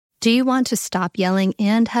Do you want to stop yelling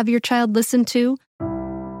and have your child listen too?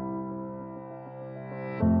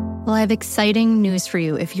 Well, I have exciting news for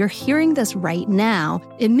you. If you're hearing this right now,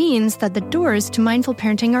 it means that the doors to mindful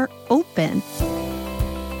parenting are open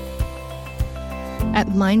at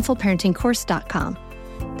mindfulparentingcourse.com.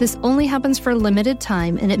 This only happens for a limited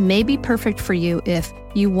time, and it may be perfect for you if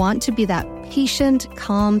you want to be that patient,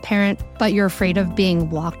 calm parent, but you're afraid of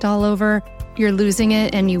being walked all over. You're losing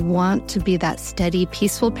it, and you want to be that steady,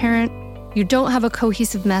 peaceful parent. You don't have a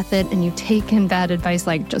cohesive method, and you take in bad advice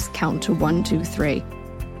like just count to 1, 2, 3.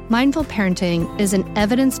 Mindful parenting is an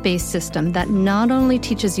evidence-based system that not only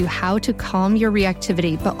teaches you how to calm your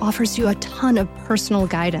reactivity, but offers you a ton of personal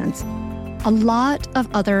guidance. A lot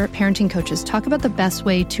of other parenting coaches talk about the best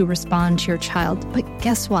way to respond to your child, but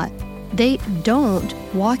guess what? They don't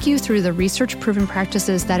walk you through the research-proven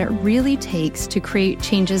practices that it really takes to create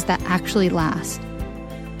changes that actually last.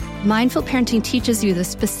 Mindful parenting teaches you the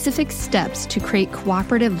specific steps to create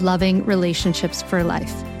cooperative, loving relationships for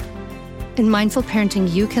life. In mindful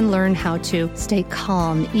parenting, you can learn how to stay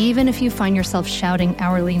calm, even if you find yourself shouting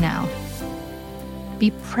hourly now.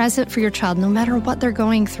 Be present for your child no matter what they're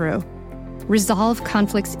going through. Resolve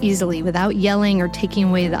conflicts easily without yelling or taking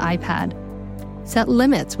away the iPad. Set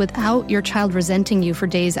limits without your child resenting you for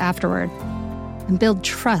days afterward. And build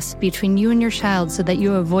trust between you and your child so that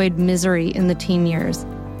you avoid misery in the teen years.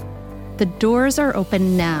 The doors are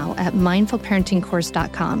open now at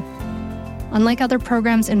mindfulparentingcourse.com. Unlike other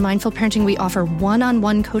programs in Mindful Parenting, we offer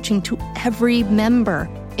one-on-one coaching to every member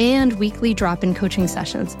and weekly drop-in coaching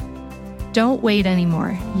sessions. Don't wait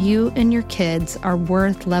anymore. You and your kids are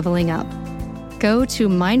worth leveling up. Go to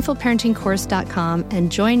mindfulparentingcourse.com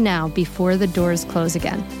and join now before the doors close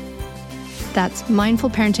again. That's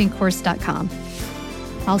mindfulparentingcourse.com.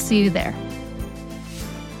 I'll see you there.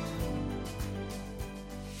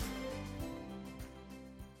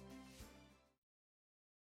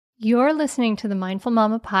 You're listening to the Mindful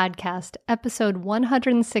Mama podcast, episode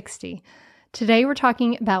 160. Today we're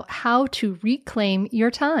talking about how to reclaim your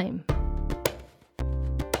time.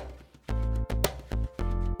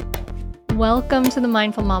 Welcome to the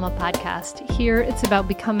Mindful Mama podcast. Here it's about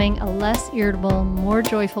becoming a less irritable, more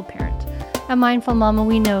joyful parent. At Mindful Mama,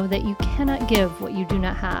 we know that you cannot give what you do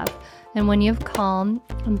not have. And when you have calm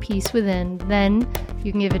and peace within, then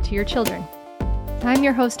you can give it to your children. I'm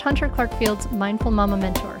your host, Hunter Clarke-Fields, Mindful Mama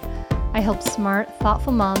Mentor. I help smart,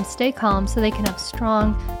 thoughtful moms stay calm so they can have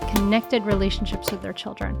strong, connected relationships with their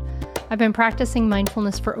children. I've been practicing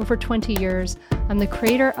mindfulness for over 20 years. I'm the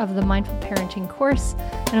creator of the Mindful Parenting course,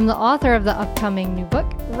 and I'm the author of the upcoming new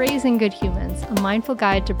book, Raising Good Humans, a mindful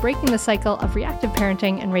guide to breaking the cycle of reactive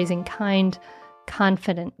parenting and raising kind,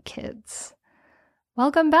 confident kids.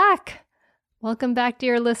 Welcome back. Welcome back,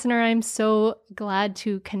 dear listener. I'm so glad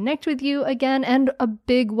to connect with you again, and a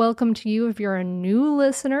big welcome to you if you're a new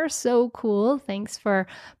listener. So cool. Thanks for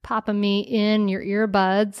popping me in your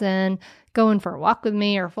earbuds and going for a walk with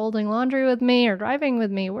me or folding laundry with me or driving with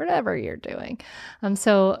me, whatever you're doing. I'm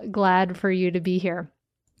so glad for you to be here.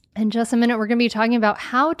 In just a minute, we're going to be talking about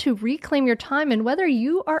how to reclaim your time and whether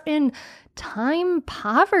you are in time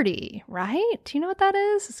poverty, right? Do you know what that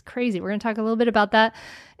is? It's crazy. We're going to talk a little bit about that.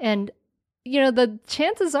 And, you know, the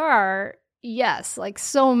chances are, yes, like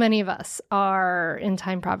so many of us are in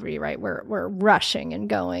time poverty, right? We're rushing and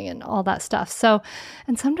going and all that stuff. So,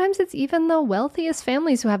 and sometimes it's even the wealthiest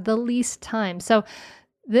families who have the least time. So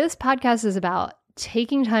this podcast is about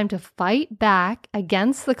taking time to fight back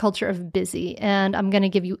against the culture of busy. And I'm going to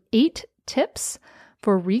give you 8 tips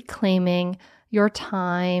for reclaiming your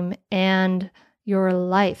time and your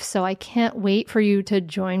life. So I can't wait for you to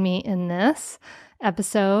join me in this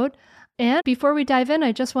episode. And before we dive in,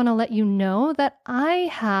 I just want to let you know that I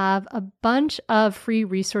have a bunch of free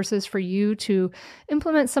resources for you to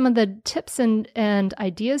implement some of the tips and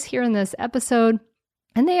ideas here in this episode.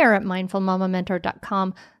 And they are at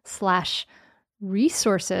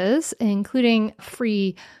mindfulmamamentor.com/resources, including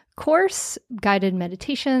free course, guided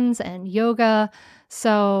meditations, and yoga.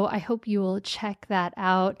 So I hope you will check that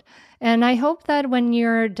out. And I hope that when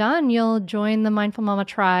you're done, you'll join the Mindful Mama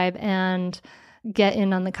tribe and get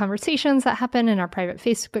in on the conversations that happen in our private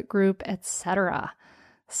Facebook group, etc.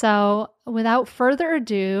 So without further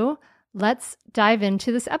ado, let's dive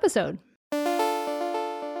into this episode.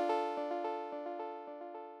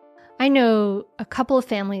 I know a couple of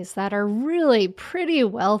families that are really pretty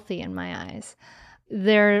wealthy in my eyes.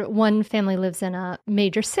 One family lives in a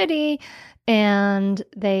major city and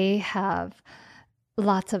they have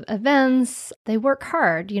lots of events. They work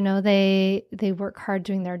hard, they work hard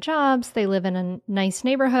doing their jobs. They live in a nice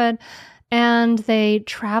neighborhood And they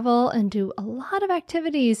travel and do a lot of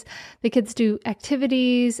activities. The kids do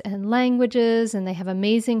activities and languages, and they have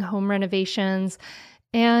amazing home renovations.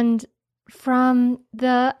 And from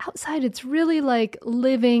the outside, it's really like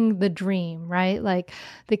living the dream, right? Like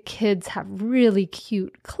the kids have really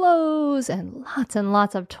cute clothes and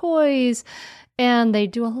lots of toys, and they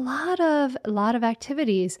do a lot of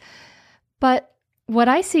activities. But what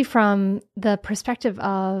I see from the perspective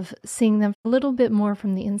of seeing them a little bit more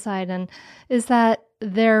from the inside and is that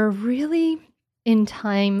they're really in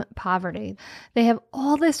time poverty. They have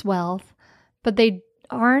all this wealth, but they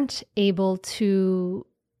aren't able to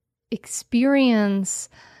experience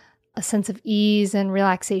a sense of ease and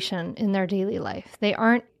relaxation in their daily life. They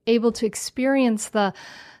aren't able to experience the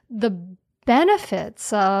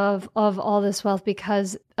benefits of all this wealth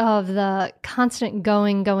because of the constant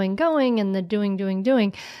going, and the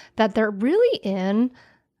doing, that they're really in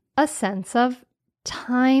a sense of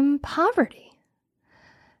time poverty.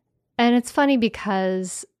 And it's funny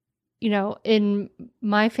because, in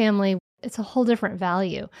my family, it's a whole different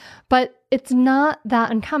value, but it's not that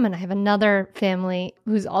uncommon. I have another family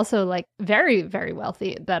who's also like very, very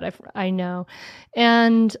wealthy that I know,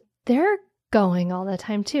 and they're going all the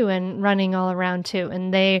time too and running all around too.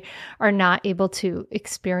 And they are not able to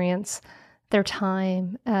experience their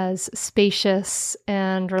time as spacious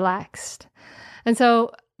and relaxed. And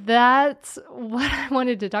so that's what I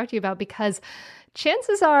wanted to talk to you about, because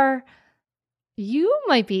chances are you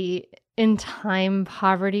might be in time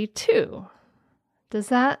poverty too. Does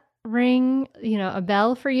that ring, a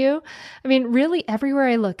bell for you? I mean, really everywhere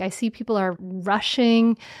I look, I see people are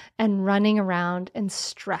rushing and running around and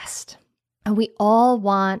stressed. And we all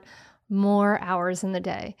want more hours in the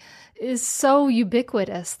day. It is so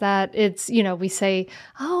ubiquitous that it's, we say,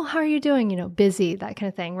 oh, how are you doing? Busy, that kind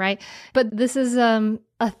of thing, right? But this is a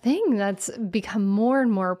thing that's become more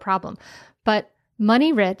and more a problem. But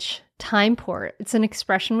money rich, time poor, it's an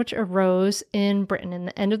expression which arose in Britain in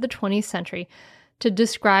the end of the 20th century to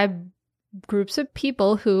describe groups of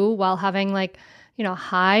people who, while having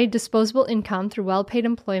high disposable income through well-paid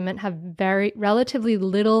employment, have very relatively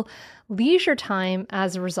little leisure time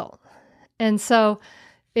as a result. And so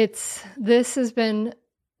this has been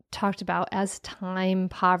talked about as time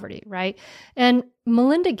poverty, right? And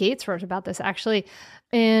Melinda Gates wrote about this actually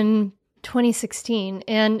in 2016.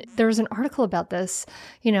 And there was an article about this,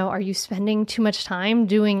 are you spending too much time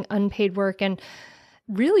doing unpaid work? And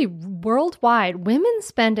really worldwide, women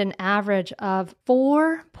spend an average of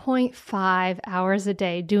 4.5 hours a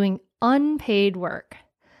day doing unpaid work.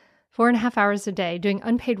 4.5 hours a day doing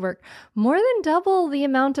unpaid work, more than double the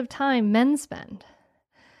amount of time men spend.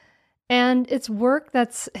 And it's work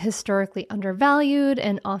that's historically undervalued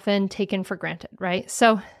and often taken for granted, right?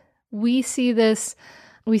 So we see this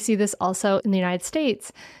also in the United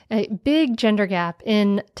States, a big gender gap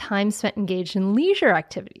in time spent engaged in leisure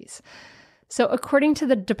activities. So according to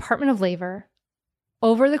the Department of Labor,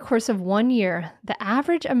 over the course of 1 year, the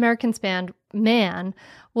average American man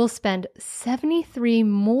will spend 73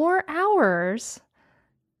 more hours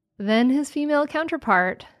than his female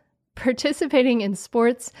counterpart participating in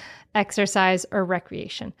sports, exercise, or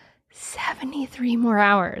recreation. 73 more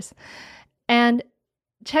hours. And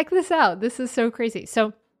check this out. This is so crazy.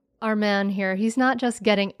 So our man here, he's not just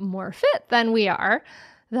getting more fit than we are,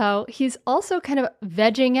 though he's also kind of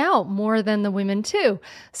vegging out more than the women too.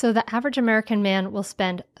 So the average American man will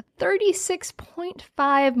spend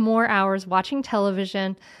 36.5 more hours watching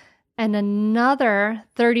television and another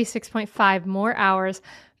 36.5 more hours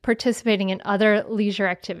participating in other leisure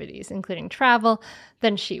activities, including travel,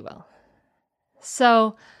 than she will.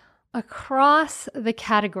 So across the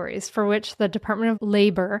categories for which the Department of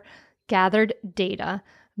Labor gathered data,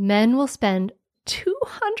 men will spend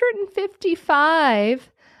 255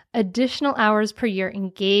 additional hours per year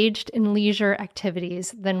engaged in leisure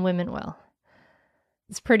activities than women will.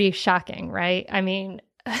 It's pretty shocking, right? I mean,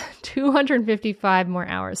 255 more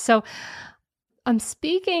hours. So I'm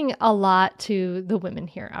speaking a lot to the women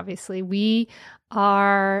here, obviously. We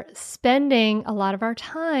are spending a lot of our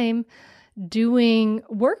time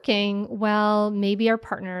working while maybe our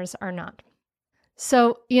partners are not.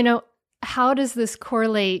 So, how does this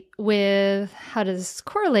correlate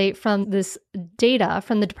from this data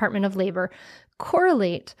from the Department of Labor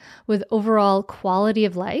correlate with overall quality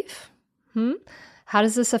of life? How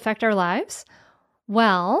does this affect our lives?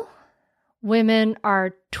 Well, women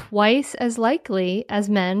are twice as likely as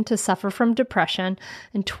men to suffer from depression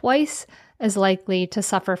and twice as likely to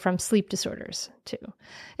suffer from sleep disorders too.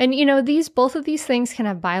 And both of these things can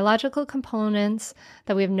have biological components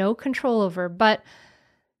that we have no control over, but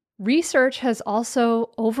Research has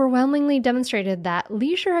also overwhelmingly demonstrated that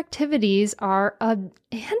leisure activities are an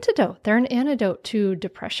antidote. They're an antidote to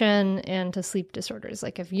depression and to sleep disorders.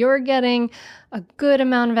 Like if you're getting a good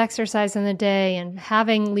amount of exercise in the day and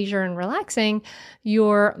having leisure and relaxing,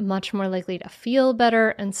 you're much more likely to feel better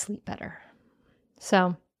and sleep better.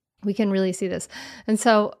 So we can really see this. And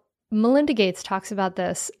so Melinda Gates talks about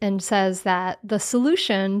this and says that the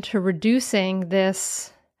solution to reducing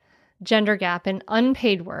this gender gap in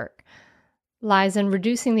unpaid work lies in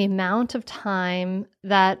reducing the amount of time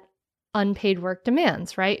that unpaid work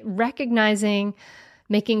demands, right? Recognizing,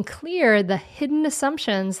 making clear the hidden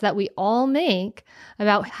assumptions that we all make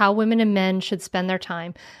about how women and men should spend their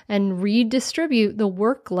time and redistribute the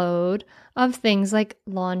workload of things like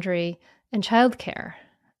laundry and childcare.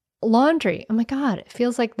 Laundry, oh my God, it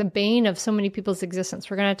feels like the bane of so many people's existence.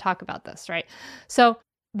 We're going to talk about this, right? So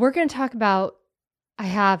we're going to talk about, I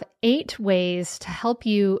have 8 ways to help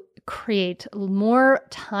you create more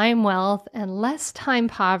time wealth and less time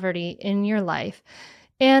poverty in your life.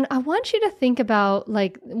 And I want you to think about,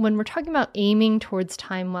 like, when we're talking about aiming towards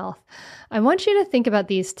time wealth, I want you to think about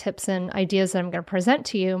these tips and ideas that I'm going to present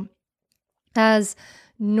to you as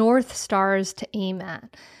North Stars to aim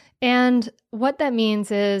at. And what that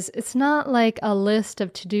means is it's not like a list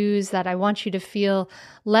of to-dos that I want you to feel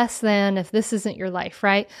less than if this isn't your life,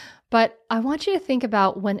 right? But I want you to think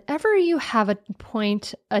about whenever you have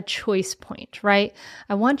a choice point, right?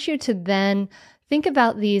 I want you to then think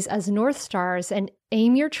about these as North Stars and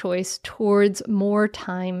aim your choice towards more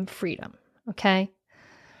time freedom, okay?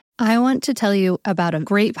 I want to tell you about a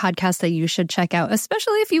great podcast that you should check out,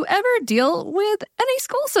 especially if you ever deal with any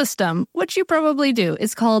school system, which you probably do.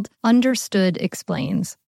 It's called Understood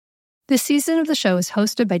Explains. This season of the show is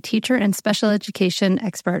hosted by teacher and special education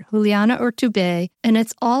expert Juliana Urtubey, and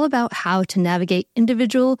it's all about how to navigate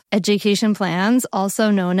individual education plans,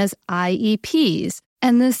 also known as IEPs.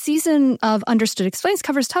 And this season of Understood Explains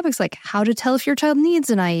covers topics like how to tell if your child needs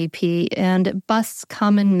an IEP and busts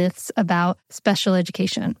common myths about special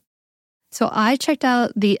education. So I checked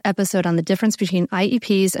out the episode on the difference between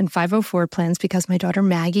IEPs and 504 plans because my daughter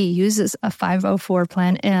Maggie uses a 504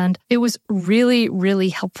 plan, and it was really, really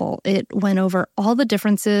helpful. It went over all the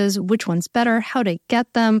differences, which one's better, how to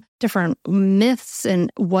get them, different myths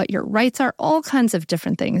and what your rights are, all kinds of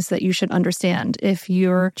different things that you should understand if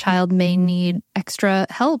your child may need extra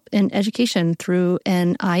help in education through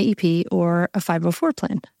an IEP or a 504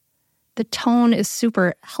 plan. The tone is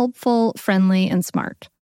super helpful, friendly, and smart.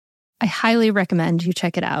 I highly recommend you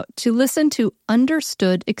check it out. To listen to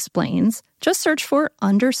Understood Explains, just search for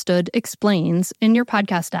Understood Explains in your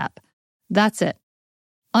podcast app. That's it.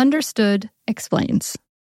 Understood Explains.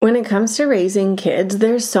 When it comes to raising kids,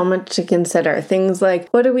 there's so much to consider. Things like,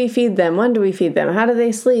 what do we feed them? When do we feed them? How do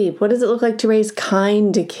they sleep? What does it look like to raise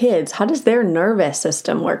kind kids? How does their nervous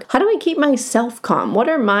system work? How do I keep myself calm? What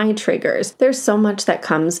are my triggers? There's so much that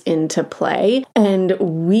comes into play, and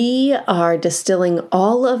we are distilling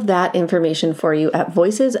all of that information for you at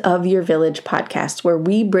Voices of Your Village podcast, where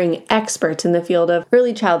we bring experts in the field of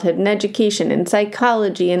early childhood and education and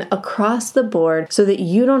psychology and across the board so that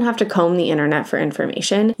you don't have to comb the internet for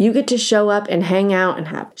information. You get to show up and hang out and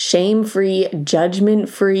have shame-free,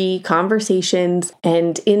 judgment-free conversations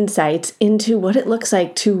and insights into what it looks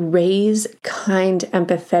like to raise kind,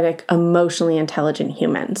 empathetic, emotionally intelligent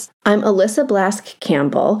humans. I'm Alyssa Blask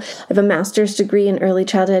Campbell. I have a master's degree in early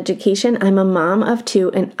childhood education. I'm a mom of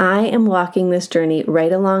 2, and I am walking this journey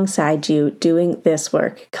right alongside you doing this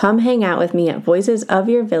work. Come hang out with me at Voices of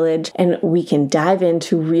Your Village, and we can dive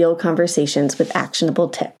into real conversations with actionable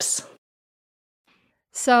tips.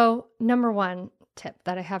 So, number 1 tip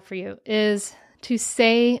that I have for you is to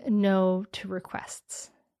say no to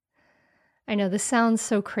requests. I know this sounds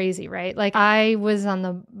so crazy, right? Like, I was on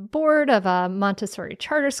the board of a Montessori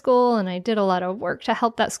charter school, and I did a lot of work to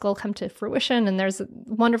help that school come to fruition, and there's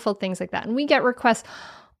wonderful things like that. And we get requests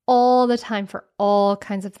all the time for all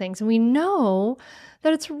kinds of things. And we know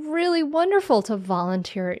that it's really wonderful to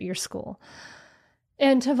volunteer at your school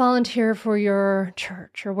and to volunteer for your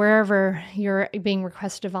church or wherever you're being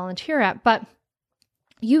requested to volunteer at. But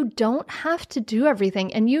you don't have to do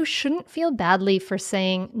everything, and you shouldn't feel badly for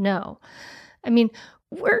saying no. I mean,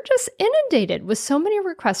 we're just inundated with so many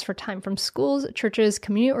requests for time from schools, churches,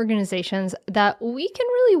 community organizations that we can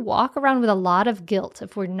really walk around with a lot of guilt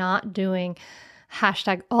if we're not doing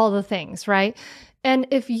 #all the things, right? And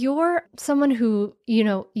if you're someone who,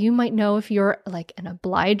 you might know if you're like an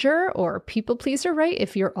obliger or a people pleaser, right?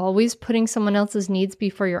 If you're always putting someone else's needs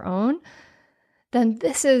before your own, then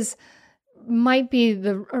this might be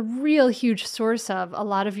a real huge source of a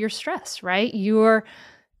lot of your stress, right? You're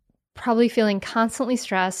probably feeling constantly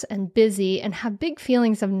stressed and busy and have big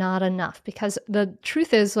feelings of not enough, because the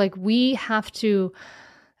truth is, like, we have to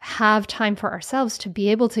have time for ourselves to be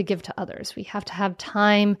able to give to others. We have to have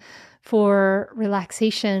time for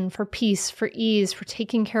relaxation, for peace, for ease, for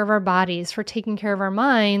taking care of our bodies, for taking care of our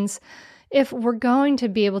minds, if we're going to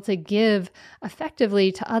be able to give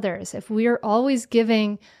effectively to others. If we are always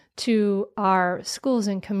giving to our schools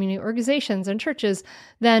and community organizations and churches,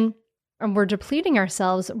 then we're depleting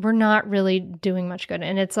ourselves. We're not really doing much good.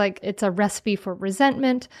 And it's a recipe for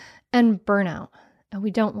resentment and burnout. And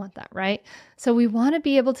we don't want that, right? So we want to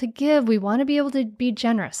be able to give. We want to be able to be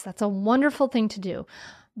generous. That's a wonderful thing to do.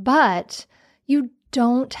 But you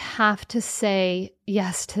don't have to say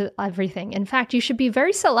yes to everything. In fact, you should be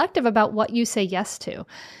very selective about what you say yes to.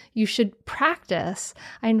 You should practice.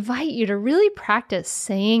 I invite you to really practice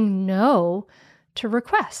saying no to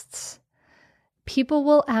requests. People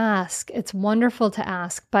will ask. It's wonderful to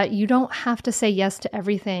ask, but you don't have to say yes to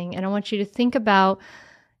everything. And I want you to think about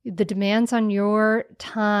the demands on your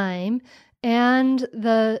time and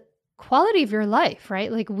the quality of your life,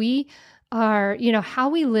 right? Like, we are, how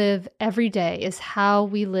we live every day is how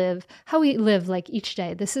we live like each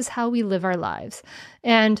day. This is how we live our lives.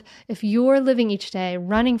 And if you're living each day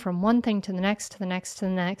running from one thing to the next, to the next, to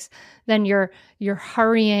the next, then you're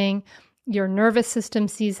hurrying. Your nervous system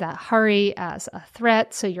sees that hurry as a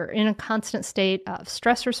threat. So you're in a constant state of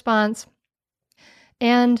stress response.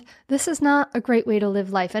 And this is not a great way to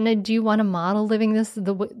live life. And do you want to model living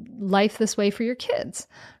life this way for your kids,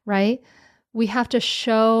 right? We have to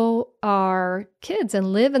show our kids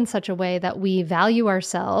and live in such a way that we value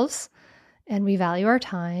ourselves and we value our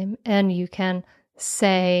time. And you can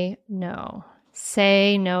say no.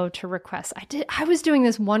 Say no to requests. I was doing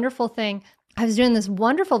this wonderful thing. I was doing this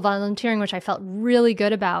wonderful volunteering, which I felt really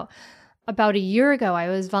good about. About a year ago, I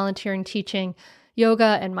was volunteering teaching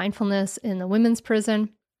yoga and mindfulness in the women's prison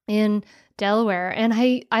in Delaware. And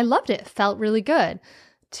I loved it. It felt really good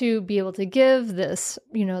to be able to give this,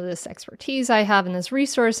 this expertise I have in this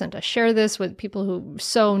resource and to share this with people who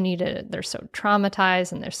so need it. They're so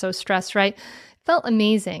traumatized and they're so stressed, right? It felt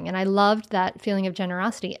amazing. And I loved that feeling of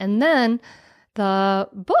generosity. And then the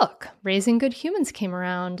book, Raising Good Humans, came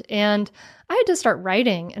around, and I had to start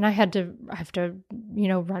writing, and I have to,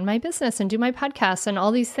 run my business and do my podcast and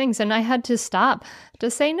all these things. And I had to stop to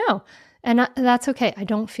say no. And that's okay. I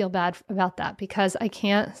don't feel bad about that because I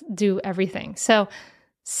can't do everything. So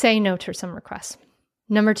say no to some requests.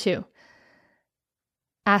 Number 2,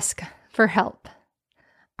 ask for help.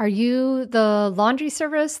 Are you the laundry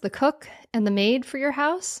service, the cook, and the maid for your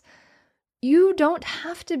house? You don't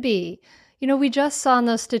have to be. We just saw in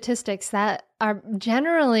those statistics that are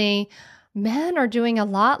generally men are doing a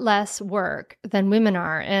lot less work than women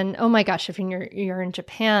are. And oh my gosh, if you're in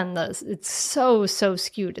Japan, it's so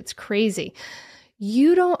skewed. It's crazy.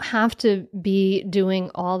 You don't have to be doing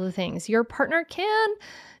all the things. Your partner can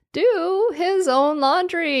do his own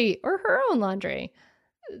laundry or her own laundry.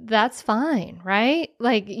 That's fine, right?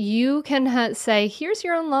 Like, you can say, here's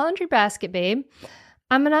your own laundry basket, babe.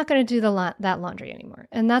 I'm not going to do that laundry anymore.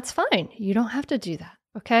 And that's fine. You don't have to do that.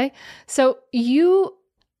 Okay. So you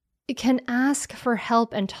can ask for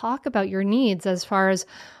help and talk about your needs as far as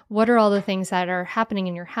what are all the things that are happening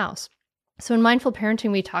in your house. So in mindful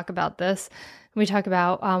parenting, we talk about this. We talk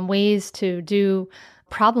about ways to do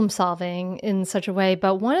problem solving in such a way.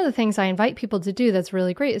 But one of the things I invite people to do that's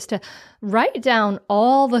really great is to write down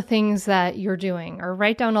all the things that you're doing, or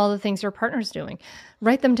write down all the things your partner's doing.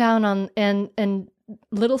 Write them down on and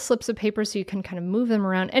little slips of paper so you can kind of move them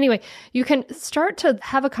around. Anyway, you can start to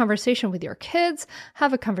have a conversation with your kids,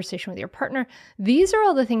 have a conversation with your partner. These are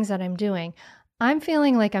all the things that I'm doing. I'm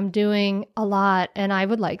feeling like I'm doing a lot and I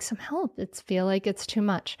would like some help. Feel like it's too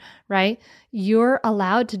much, right? You're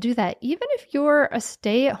allowed to do that. Even if you're a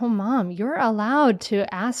stay-at-home mom, you're allowed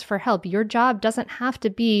to ask for help. Your job doesn't have to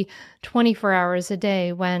be 24 hours a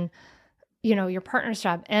day when, your partner's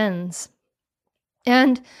job ends.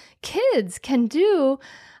 And kids can do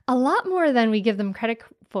a lot more than we give them credit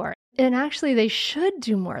for. And actually, they should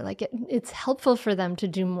do more. Like, it's helpful for them to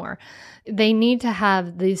do more. They need to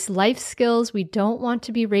have these life skills. We don't want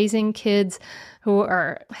to be raising kids who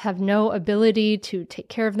have no ability to take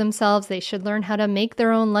care of themselves. They should learn how to make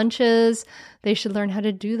their own lunches. They should learn how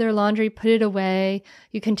to do their laundry, put it away.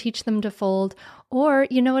 You can teach them to fold. Or,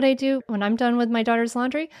 you know what I do when I'm done with my daughter's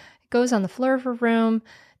laundry? It goes on the floor of her room.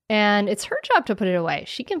 And it's her job to put it away.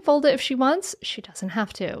 She can fold it if she wants. She doesn't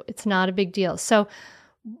have to. It's not a big deal. So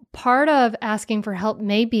part of asking for help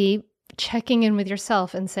may be checking in with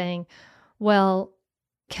yourself and saying, well,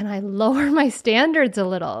 can I lower my standards a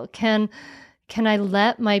little? Can Can I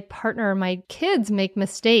let my partner, my kids make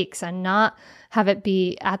mistakes and not have it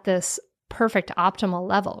be at this perfect optimal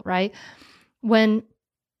level, right? When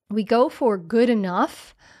we go for good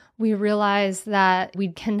enough, we realize that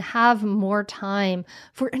we can have more time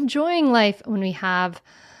for enjoying life when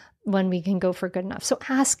we can go for good enough. So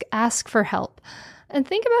ask for help. And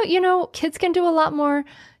think about, kids can do a lot more.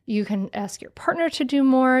 You can ask your partner to do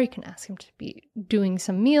more. You can ask him to be doing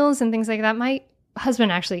some meals and things like that. My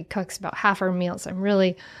husband actually cooks about half our meals.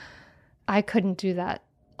 I couldn't do that.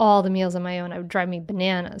 All the meals on my own, it would drive me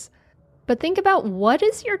bananas. But think about, what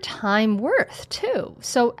is your time worth too?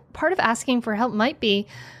 So part of asking for help might be,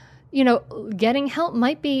 getting help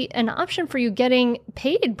might be an option for you, getting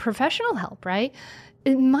paid professional help, right?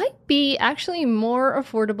 It might be actually more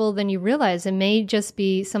affordable than you realize. It may just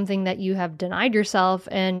be something that you have denied yourself,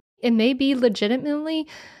 and it may be legitimately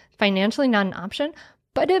financially not an option,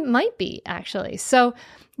 but it might be actually. So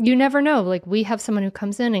you never know. Like, we have someone who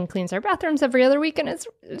comes in and cleans our bathrooms every other week, and it's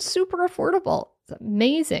super affordable. It's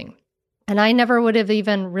amazing. And I never would have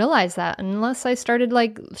even realized that unless I started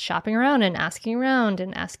shopping around and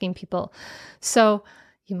asking people. So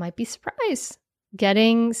you might be surprised.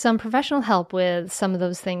 Getting some professional help with some of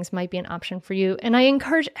those things might be an option for you. And I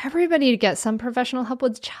encourage everybody to get some professional help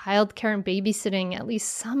with childcare and babysitting at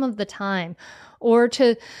least some of the time, or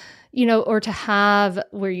to have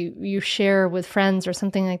where you share with friends or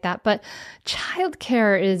something like that. But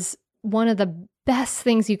childcare is one of the best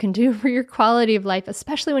things you can do for your quality of life,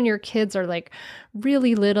 especially when your kids are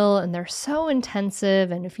really little and they're so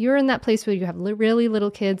intensive. And if you're in that place where you have really little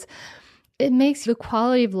kids, it makes the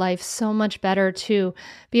quality of life so much better to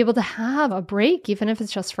be able to have a break, even if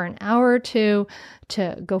it's just for an hour or two,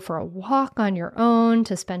 to go for a walk on your own,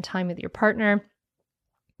 to spend time with your partner.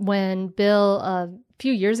 When Bill, a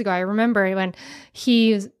few years ago, I remember when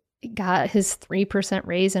he got his 3%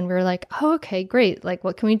 raise, and we were like, oh, okay, great.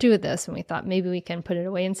 What can we do with this? And we thought maybe we can put it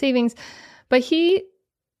away in savings. But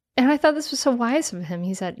I thought this was so wise of him.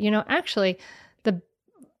 He said, actually,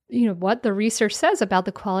 what the research says about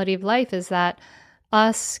the quality of life is that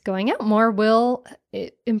us going out more will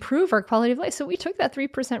improve our quality of life. So we took that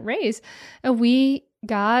 3% raise and we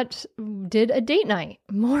did a date night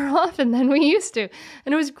more often than we used to.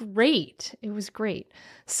 And it was great. It was great.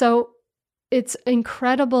 So it's an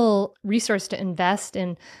incredible resource to invest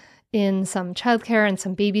in some childcare and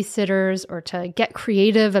some babysitters, or to get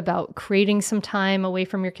creative about creating some time away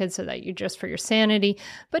from your kids so that you just for your sanity,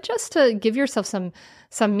 but just to give yourself some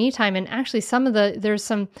me time. And actually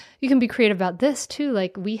you can be creative about this too.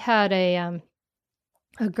 We had a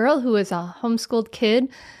girl who was a homeschooled kid.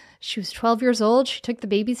 She was 12 years old. She took the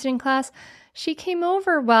babysitting class. She came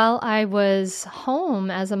over while I was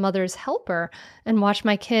home as a mother's helper and watched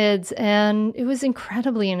my kids, and it was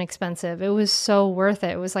incredibly inexpensive. It was so worth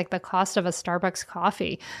it. It was like the cost of a Starbucks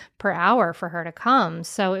coffee per hour for her to come.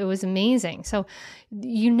 So it was amazing. So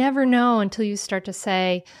you never know until you start to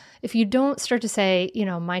say, if you don't start to say,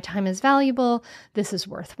 my time is valuable, this is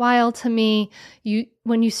worthwhile to me.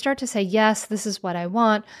 When you start to say, yes, this is what I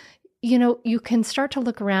want, you can start to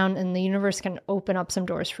look around and the universe can open up some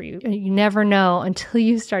doors for you. You never know until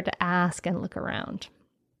you start to ask and look around.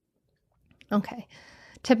 Okay.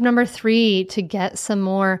 Tip number 3, to get some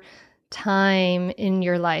more time in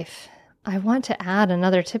your life. I want to add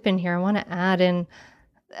another tip in here. I want to add in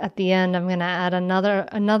at the end, I'm going to add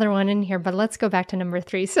another one in here, but let's go back to number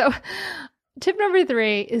 3. So tip number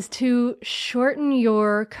 3 is to shorten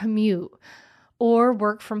your commute or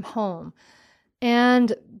work from home.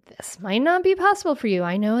 And this might not be possible for you.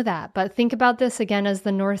 I know that. But think about this again as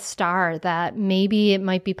the North Star, that maybe it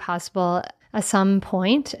might be possible at some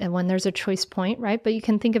point and when there's a choice point, right? But you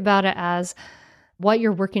can think about it as what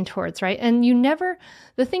you're working towards, right? And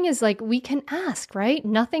the thing is, we can ask, right?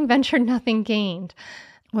 Nothing ventured, nothing gained.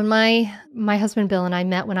 When my husband Bill and I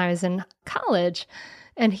met when I was in college,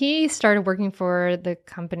 and he started working for the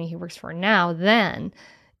company he works for now then.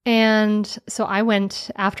 And so I went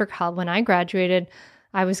after college. When I graduated,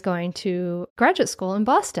 I was going to graduate school in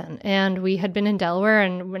Boston, and we had been in Delaware,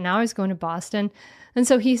 and now I was going to Boston. And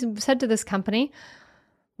so he said to this company,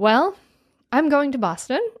 well, I'm going to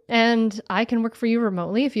Boston and I can work for you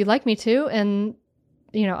remotely if you'd like me to. And,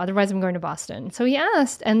 otherwise I'm going to Boston. So he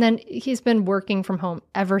asked, and then he's been working from home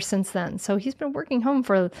ever since then. So he's been working home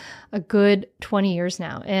for a good 20 years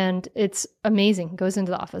now. And it's amazing. He goes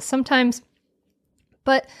into the office sometimes.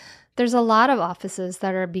 But there's a lot of offices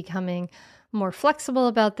that are becoming more flexible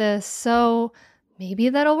about this. So maybe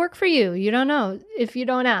that'll work for you. You don't know if you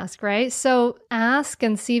don't ask, right? So ask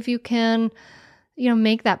and see if you can,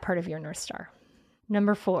 make that part of your North Star.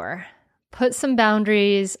 Number 4, put some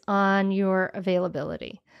boundaries on your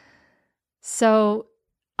availability. So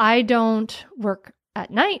I don't work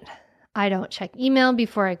at night. I don't check email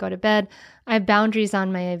before I go to bed. I have boundaries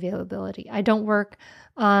on my availability. I don't work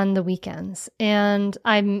on the weekends, and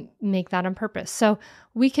I make that on purpose. So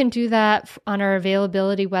we can do that on our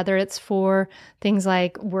availability, whether it's for things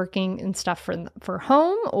like working and stuff for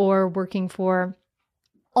home or working for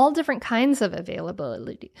all different kinds of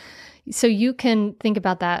availability. So you can think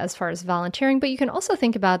about that as far as volunteering, but you can also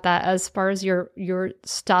think about that as far as your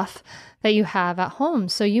stuff that you have at home.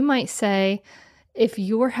 So you might say, if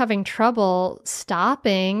you're having trouble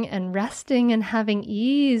stopping and resting and having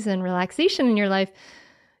ease and relaxation in your life,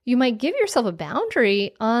 you might give yourself a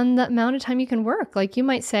boundary on the amount of time you can work. Like you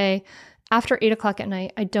might say, after 8 o'clock at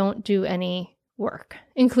night, I don't do any work,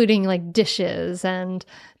 including like dishes and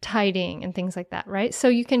tidying and things like that, right? So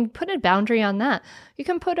you can put a boundary on that. You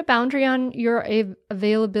can put a boundary on your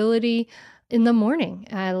availability in the morning.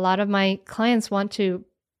 A lot of my clients want to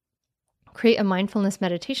create a mindfulness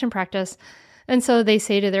meditation practice. And so they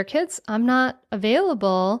say to their kids, I'm not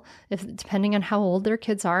available, depending on how old their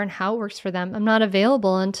kids are and how it works for them, I'm not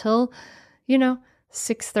available until,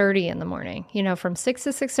 6:30 in the morning. From 6 to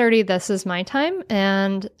 6:30, this is my time.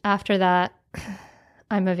 And after that,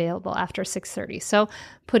 I'm available after 6:30. So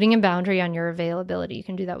putting a boundary on your availability. You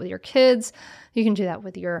can do that with your kids. You can do that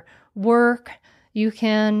with your work. You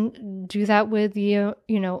can do that with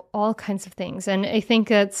all kinds of things. And I think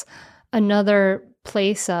that's another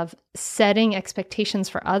place of setting expectations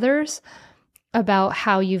for others about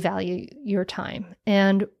how you value your time.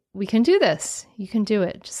 And we can do this. You can do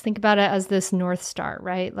it. Just think about it as this North Star,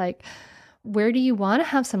 right? Like, where do you want to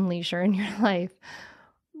have some leisure in your life?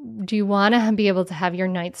 Do you want to be able to have your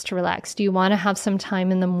nights to relax? Do you want to have some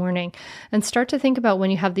time in the morning? And start to think about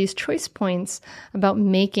when you have these choice points about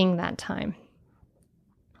making that time.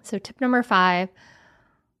 So tip number 5,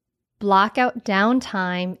 block out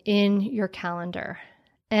downtime in your calendar.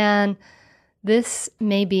 And this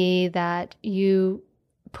may be that you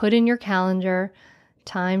put in your calendar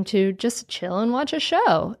time to just chill and watch a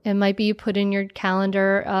show. It might be you put in your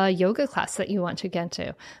calendar a yoga class that you want to get to.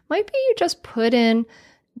 It might be you just put in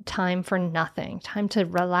time for nothing, time to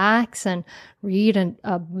relax and read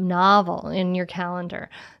a novel in your calendar,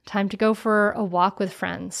 time to go for a walk with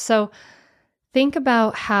friends. So think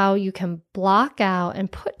about how you can block out and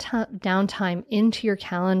put downtime into your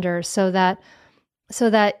calendar so that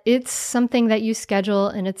it's something that you schedule,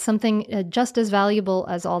 and it's something just as valuable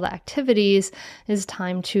as all the activities is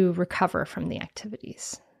time to recover from the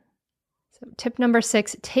activities. So tip number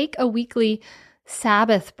 6, take a weekly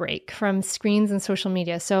Sabbath break from screens and social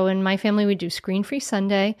media. So in my family, we do screen-free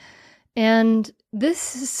Sunday, and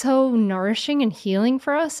this is so nourishing and healing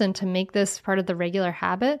for us. And to make this part of the regular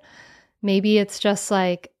habit, maybe it's just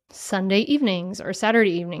like Sunday evenings or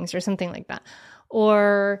Saturday evenings or something like that,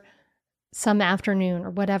 or some afternoon or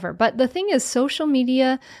whatever. But the thing is, social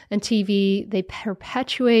media and TV, they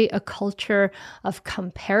perpetuate a culture of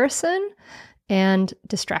comparison and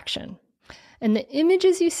distraction. And the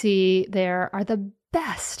images you see there are the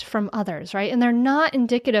best from others, right? And they're not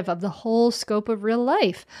indicative of the whole scope of real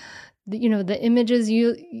life. The images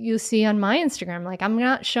you see on my Instagram, like I'm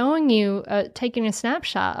not showing you taking a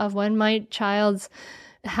snapshot of when my child's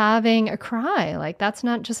having a cry. Like that's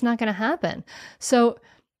not going to happen. So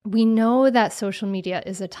we know that social media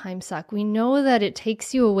is a time suck. We know that it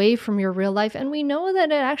takes you away from your real life. And we know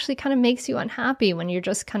that it actually kind of makes you unhappy when you're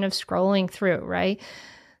just kind of scrolling through, right?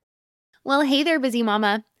 Well, hey there, busy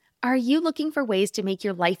mama. Are you looking for ways to make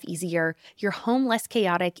your life easier, your home less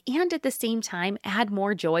chaotic, and at the same time add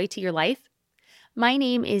more joy to your life? My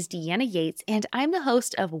name is Deanna Yates, and I'm the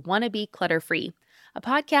host of Wanna Be Clutter-Free, a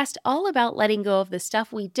podcast all about letting go of the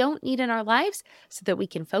stuff we don't need in our lives so that we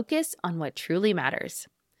can focus on what truly matters.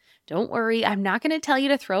 Don't worry, I'm not going to tell you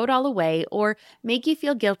to throw it all away or make you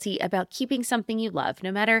feel guilty about keeping something you love,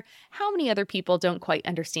 no matter how many other people don't quite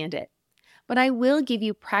understand it. But I will give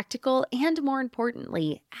you practical and, more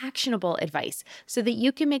importantly, actionable advice so that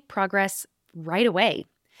you can make progress right away.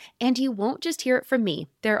 And you won't just hear it from me.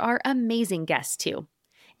 There are amazing guests too.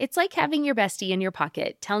 It's like having your bestie in your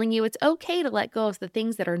pocket telling you it's okay to let go of the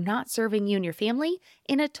things that are not serving you and your family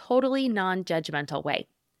in a totally non-judgmental way.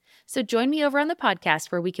 So join me over on the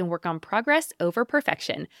podcast where we can work on progress over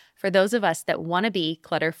perfection for those of us that want to be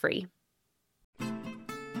clutter-free.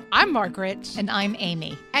 I'm Margaret. And I'm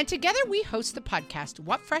Amy. And together we host the podcast,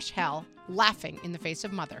 What Fresh Hell? Laughing in the Face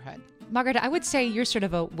of Motherhood. Margaret, I would say you're sort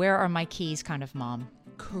of a where are my keys kind of mom.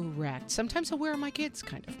 Correct. Sometimes a where are my kids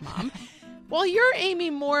kind of mom. Well, you're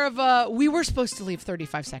aiming more of a, we were supposed to leave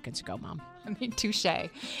 35 seconds ago, Mom. I mean, touche.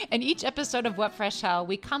 In each episode of What Fresh Hell,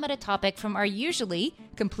 we come at a topic from our usually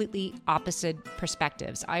completely opposite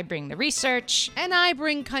perspectives. I bring the research. And I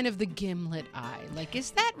bring kind of the gimlet eye. Like,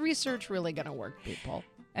 is that research really going to work, people?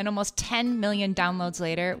 And almost 10 million downloads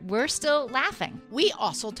later, we're still laughing. We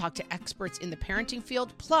also talk to experts in the parenting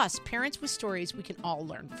field, plus parents with stories we can all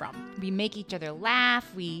learn from. We make each other laugh,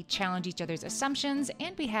 we challenge each other's assumptions,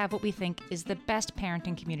 and we have what we think is the best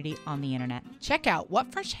parenting community on the internet. Check out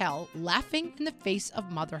What Fresh Hell, Laughing in the Face of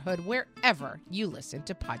Motherhood, wherever you listen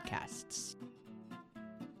to podcasts.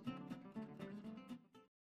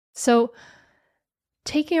 So,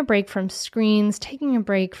 taking a break from screens, taking a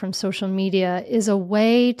break from social media is a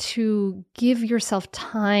way to give yourself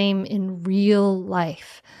time in real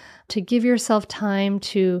life, to give yourself time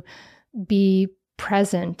to be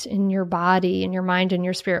present in your body, in your mind, and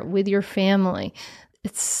your spirit with your family.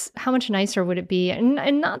 It's how much nicer would it be? And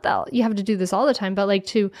not that you have to do this all the time, but like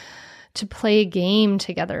to play a game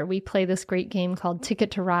together. We play this great game called Ticket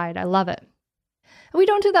to Ride. I love it. And we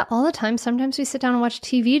don't do that all the time. Sometimes we sit down and watch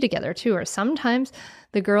TV together too, or sometimes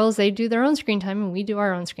the girls, they do their own screen time and we do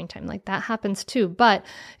our own screen time. Like that happens too. But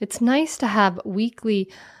it's nice to have weekly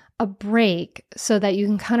a break so that you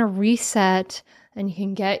can kind of reset and you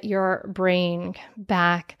can get your brain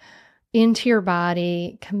back into your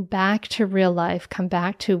body, come back to real life, come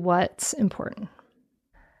back to what's important.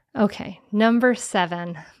 Okay, number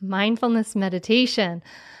 7, mindfulness meditation.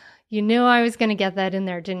 You knew I was going to get that in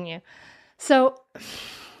there, didn't you? So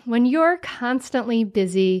when you're constantly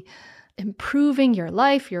busy improving your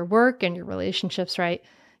life, your work, and your relationships, right,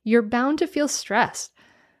 you're bound to feel stressed.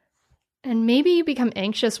 And maybe you become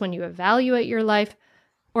anxious when you evaluate your life,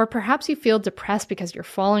 or perhaps you feel depressed because you're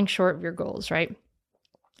falling short of your goals, right?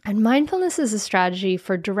 And mindfulness is a strategy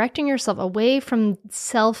for directing yourself away from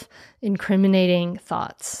self-incriminating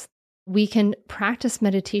thoughts. We can practice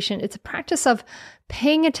meditation. It's a practice of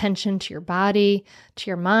paying attention to your body, to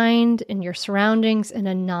your mind, and your surroundings in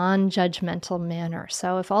a non-judgmental manner.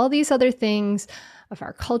 So if all these other things of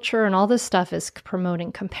our culture and all this stuff is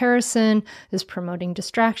promoting comparison, is promoting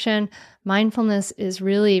distraction, mindfulness is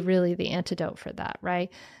really, really the antidote for that, right?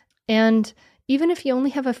 And even if you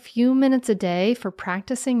only have a few minutes a day for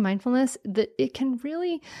practicing mindfulness, you can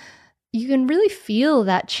really feel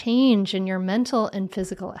that change in your mental and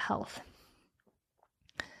physical health.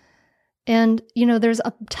 And, there's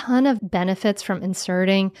a ton of benefits from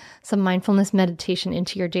inserting some mindfulness meditation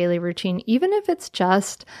into your daily routine, even if it's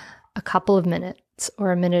just a couple of minutes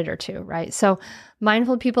or a minute or two, right? So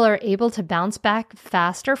mindful people are able to bounce back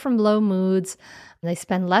faster from low moods. They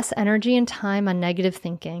spend less energy and time on negative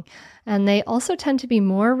thinking. And they also tend to be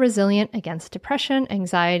more resilient against depression,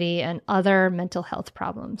 anxiety, and other mental health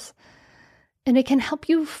problems. And it can help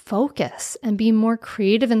you focus and be more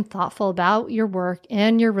creative and thoughtful about your work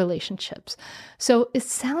and your relationships. So it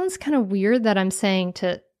sounds kind of weird that I'm saying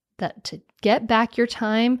to get back your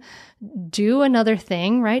time, do another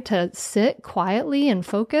thing, right? To sit quietly and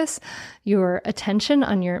focus your attention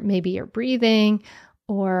on maybe your breathing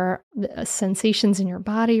or the sensations in your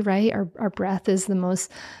body, right? Our breath is the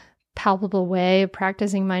most palpable way of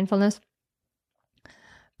practicing mindfulness.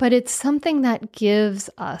 But it's something that gives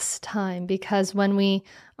us time, because when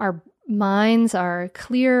our minds are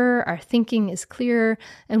clear, our thinking is clear,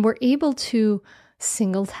 and we're able to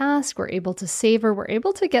single task, we're able to savor, we're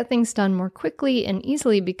able to get things done more quickly and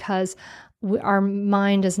easily because our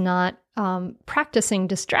mind is not practicing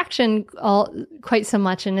distraction quite so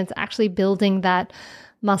much, and it's actually building that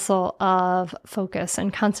muscle of focus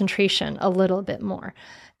and concentration a little bit more.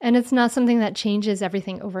 And it's not something that changes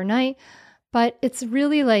everything overnight, but it's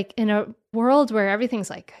really like in a world where everything's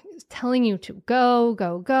like telling you to go,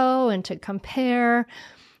 go, go, and to compare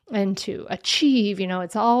and to achieve,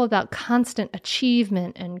 it's all about constant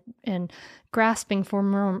achievement and grasping for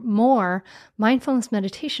more. Mindfulness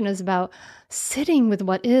meditation is about sitting with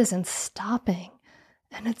what is and stopping.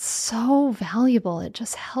 And it's so valuable. It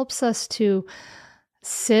just helps us to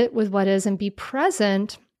sit with what is and be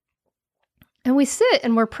present. And we sit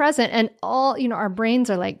and we're present, and all, our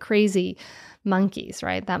brains are like crazy monkeys,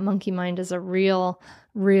 right? That monkey mind is a real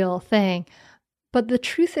thing. But the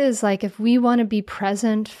truth is, like, if we want to be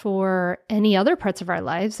present for any other parts of our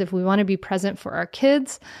lives, if we want to be present for our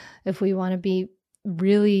kids, if we want to be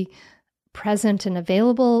really present and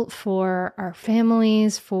available for our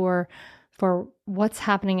families, for what's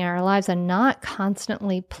happening in our lives, and not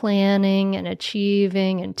constantly planning and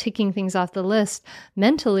achieving and ticking things off the list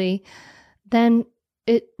mentally, then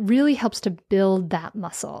it really helps to build that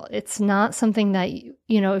muscle. It's not something that,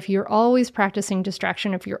 if you're always practicing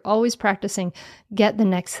distraction, if you're always practicing get the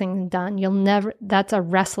next thing done, that's a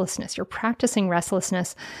restlessness. You're practicing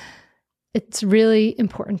restlessness. It's really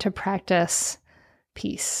important to practice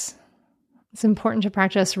peace. It's important to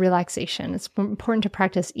practice relaxation. It's important to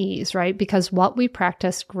practice ease, right? Because what we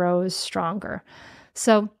practice grows stronger.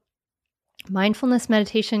 So mindfulness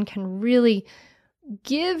meditation can really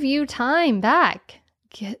give you time back.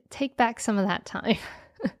 Take back some of that time.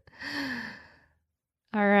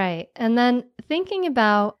 All right. And then thinking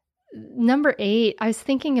about number 8, I was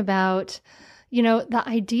thinking about, the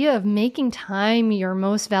idea of making time your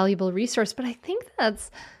most valuable resource. But I think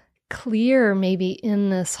that's clear maybe in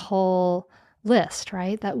this whole list,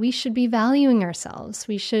 right? That we should be valuing ourselves.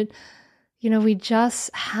 We should, we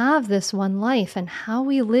just have this one life, and how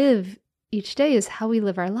we live each day is how we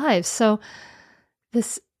live our lives. So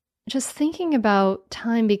this just thinking about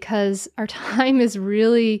time, because our time is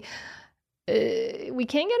really, we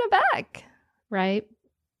can't get it back, right?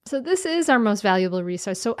 So this is our most valuable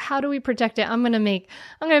resource. So how do we protect it? I'm going to make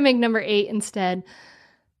number 8 instead,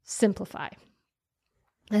 simplify.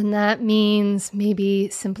 And that means maybe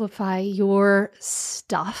simplify your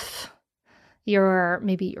stuff,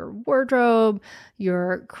 maybe your wardrobe,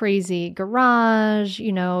 your crazy garage,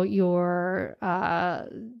 your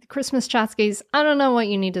Christmas tchotchkes. I don't know what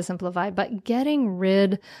you need to simplify, but getting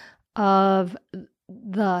rid of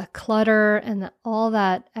the clutter and all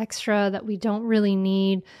that extra that we don't really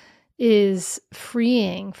need is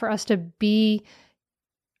freeing for us to be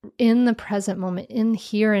in the present moment, in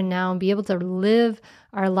here and now, and be able to live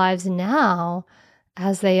our lives now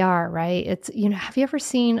as they are, right? It's, have you ever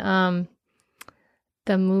seen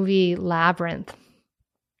the movie Labyrinth?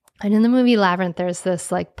 And in the movie Labyrinth, there's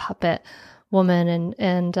this like puppet woman,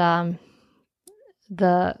 and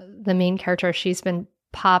the main character, she's been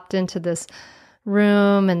popped into this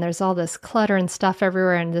room, and there's all this clutter and stuff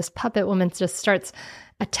everywhere, and this puppet woman just starts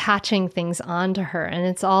attaching things onto her, and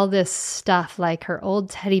it's all this stuff, like her old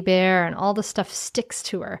teddy bear, and all the stuff sticks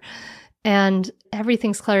to her, and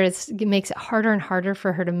everything's cluttered. It makes it harder and harder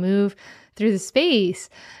for her to move through the space.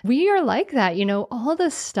 We are like that, all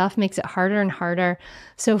this stuff makes it harder and harder.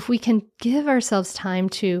 So if we can give ourselves time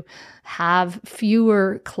to have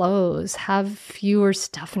fewer clothes, have fewer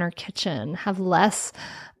stuff in our kitchen, have less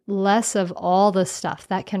of all the stuff,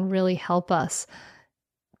 that can really help us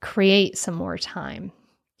create some more time,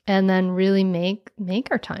 and then really make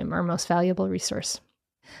our time our most valuable resource.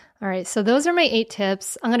 All right, so those are my 8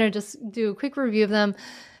 tips. I'm going to just do a quick review of them.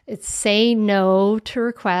 It's say no to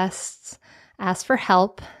requests, ask for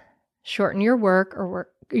help, shorten your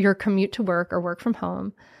your commute to work or work from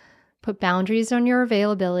home, put boundaries on your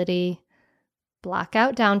availability, block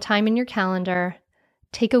out downtime in your calendar,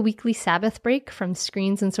 take a weekly Sabbath break from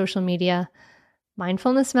screens and social media,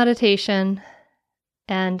 mindfulness meditation,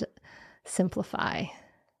 and simplify.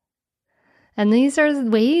 And these are the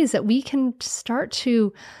ways that we can start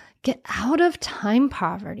to get out of time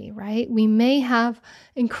poverty, right? We may have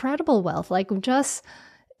incredible wealth. Like, just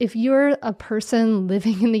if you're a person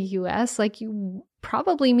living in the US, like, you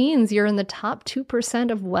probably means you're in the top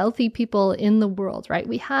 2% of wealthy people in the world, right?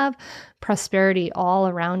 We have prosperity all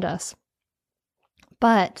around us.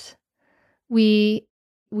 But we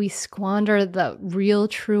squander the real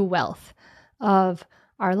true wealth of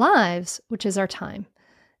our lives, which is our time.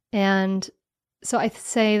 And so I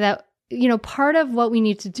say that, part of what we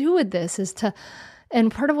need to do with this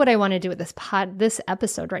and part of what I want to do with this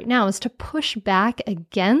episode right now is to push back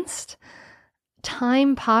against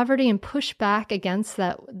time poverty and push back against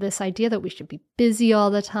this idea that we should be busy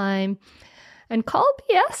all the time, and call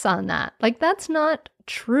BS on that. Like, that's not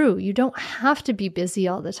true. You don't have to be busy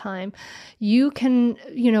all the time. You can,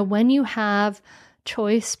 when you have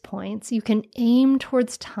choice points, you can aim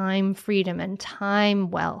towards time freedom and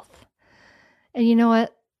time wealth. And you know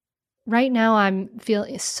what? Right now, I'm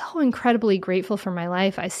feeling so incredibly grateful for my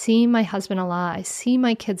life. I see my husband a lot. I see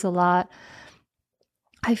my kids a lot.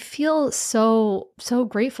 I feel so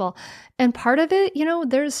grateful. And part of it,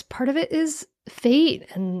 part of it is fate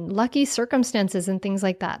and lucky circumstances and things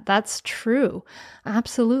like that. That's true.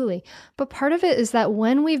 Absolutely. But part of it is that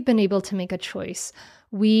when we've been able to make a choice,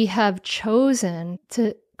 we have chosen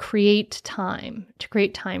to create time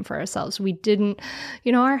for ourselves. We didn't,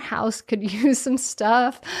 our house could use some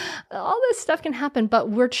stuff. All this stuff can happen, but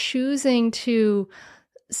we're choosing to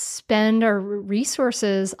spend our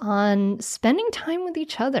resources on spending time with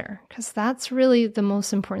each other, because that's really the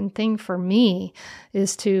most important thing for me,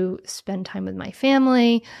 is to spend time with my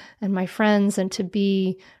family and my friends and to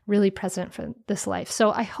be really present for this life.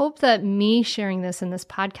 So I hope that me sharing this in this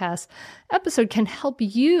podcast episode can help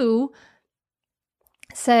you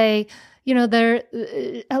say, there,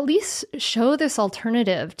 at least show this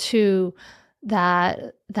alternative to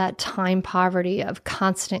that time poverty of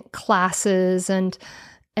constant classes and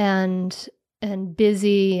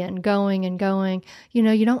busy and going.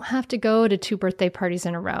 You don't have to go to 2 birthday parties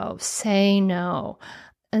in a row. Say no.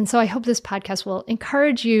 And so I hope this podcast will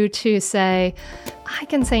encourage you to say, I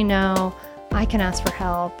can say no, I can ask for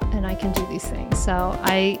help, and I can do these things. So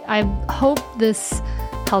I hope this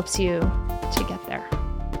helps you to get there.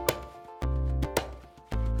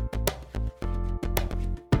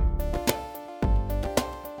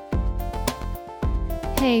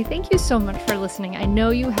 Hey, thank you so much for listening. I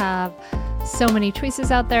know you have so many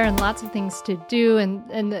choices out there and lots of things to do, and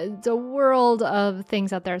it's a world of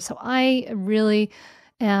things out there. So I really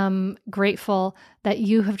am grateful that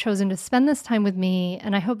you have chosen to spend this time with me.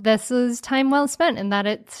 And I hope this is time well spent and that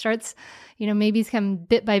it starts, maybe some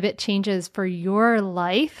bit by bit changes for your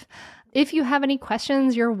life. If you have any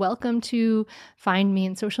questions, you're welcome to find me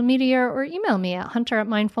in social media or email me at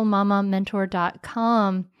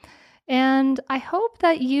hunter@mindfulmamamentor.com. And I hope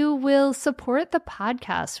that you will support the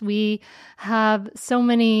podcast. We have so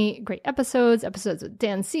many great episodes with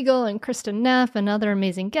Dan Siegel and Kristen Neff and other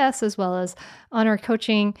amazing guests, as well as honor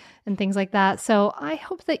coaching and things like that. So I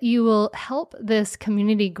hope that you will help this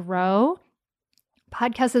community grow.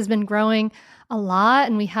 Podcast has been growing a lot,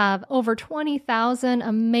 and we have over 20,000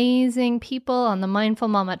 amazing people on the Mindful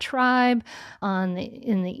Mama tribe,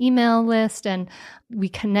 in the email list, and we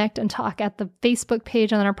connect and talk at the Facebook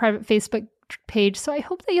page, on our private Facebook page. So I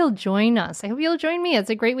hope that you'll join us. I hope you'll join me. It's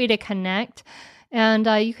a great way to connect, and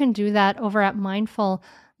you can do that over at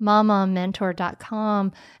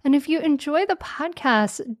mindfulmamamentor.com. And if you enjoy the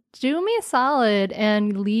podcast, do me a solid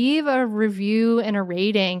and leave a review and a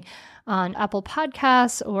rating on Apple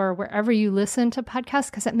Podcasts or wherever you listen to podcasts,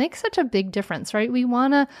 because it makes such a big difference, right? We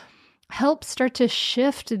want to help start to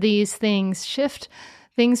shift things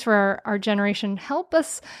for our generation, help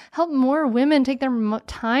more women take their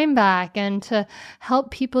time back, and to help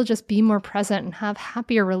people just be more present and have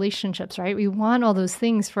happier relationships, right? We want all those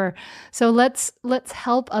things so let's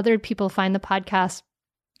help other people find the podcast.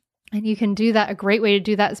 And you can do that. A great way to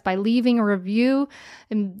do that is by leaving a review.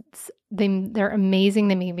 And they're amazing.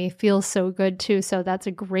 They make me feel so good too. So that's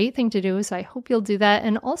a great thing to do. So I hope you'll do that.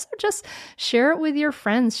 And also just share it with your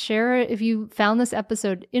friends. Share it if you found this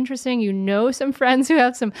episode interesting. Some friends who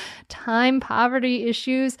have some time poverty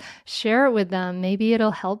issues. Share it with them. Maybe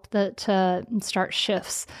it'll help to start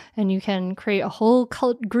shifts. And you can create a whole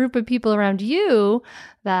group of people around you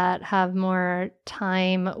that have more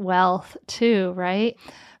time wealth too, right?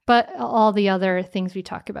 But all the other things we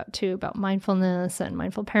talk about too, about mindfulness and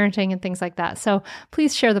mindful parenting and things like that. So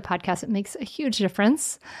please share the podcast. It makes a huge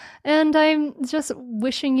difference. And I'm just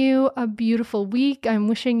wishing you a beautiful week. I'm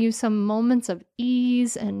wishing you some moments of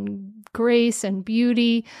ease and grace and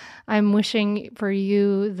beauty. I'm wishing for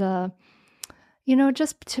you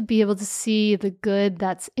just to be able to see the good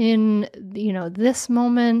that's in, this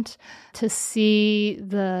moment, to see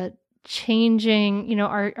the changing,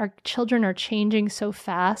 our children are changing so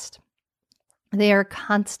fast. They are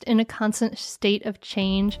in a constant state of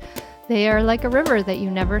change. They are like a river that you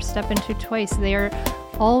never step into twice. They are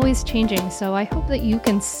always changing. So I hope that you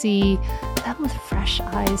can see them with fresh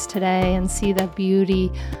eyes today and see the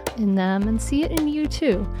beauty in them and see it in you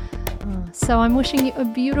too. So I'm wishing you a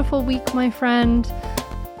beautiful week, my friend.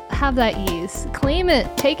 Have that ease. Claim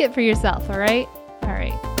it. Take it for yourself, all right? All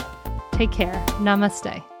right. Take care.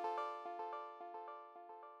 Namaste.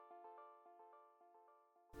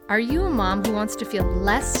 Are you a mom who wants to feel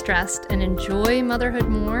less stressed and enjoy motherhood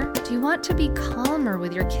more? Do you want to be calmer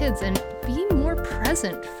with your kids and be more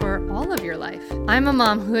present for all of your life? I'm a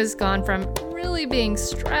mom who has gone from really being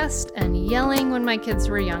stressed and yelling when my kids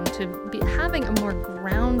were young to having a more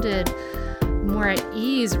grounded, more at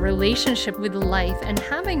ease relationship with life and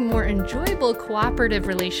having more enjoyable cooperative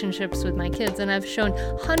relationships with my kids. And I've shown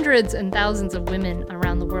hundreds and thousands of women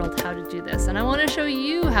around the world how to do this. And I want to show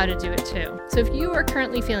you how to do it too. So if you are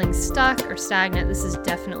currently feeling stuck or stagnant, this is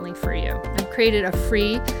definitely for you. I've created a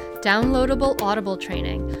free downloadable Audible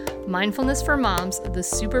training, Mindfulness for Moms, the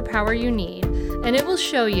superpower you need. And it will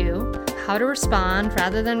show you how to respond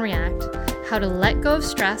rather than react, how to let go of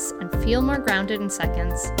stress and feel more grounded in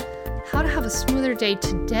seconds, how to have a smoother day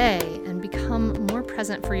today and become more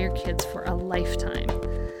present for your kids for a lifetime.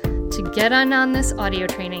 To To get on this audio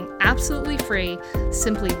training absolutely free,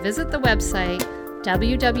 simply visit the website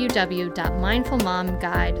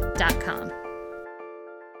www.mindfulmomguide.com.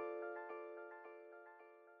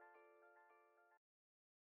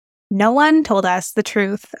 No one told us the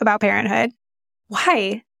truth about parenthood.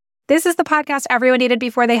 Why? This is the podcast everyone needed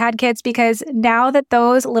before they had kids, because now that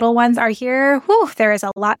those little ones are here, there is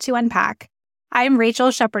a lot to unpack. I'm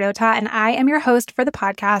Rachel Shepardota, and I am your host for the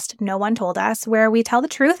podcast No One Told Us, where we tell the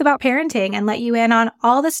truth about parenting and let you in on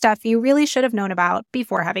all the stuff you really should have known about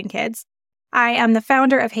before having kids. I am the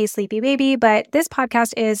founder of Hey Sleepy Baby, but this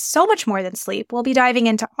podcast is so much more than sleep. We'll be diving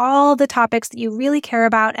into all the topics that you really care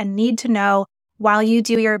about and need to know while you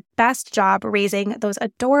do your best job raising those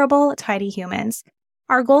adorable, tiny humans.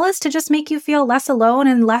 Our goal is to just make you feel less alone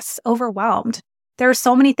and less overwhelmed. There are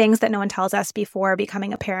so many things that no one tells us before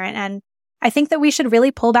becoming a parent, and I think that we should really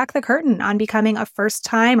pull back the curtain on becoming a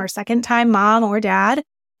first-time or second-time mom or dad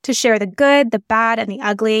to share the good, the bad, and the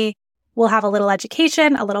ugly. We'll have a little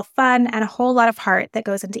education, a little fun, and a whole lot of heart that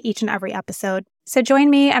goes into each and every episode. So join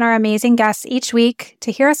me and our amazing guests each week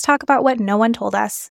to hear us talk about what no one told us.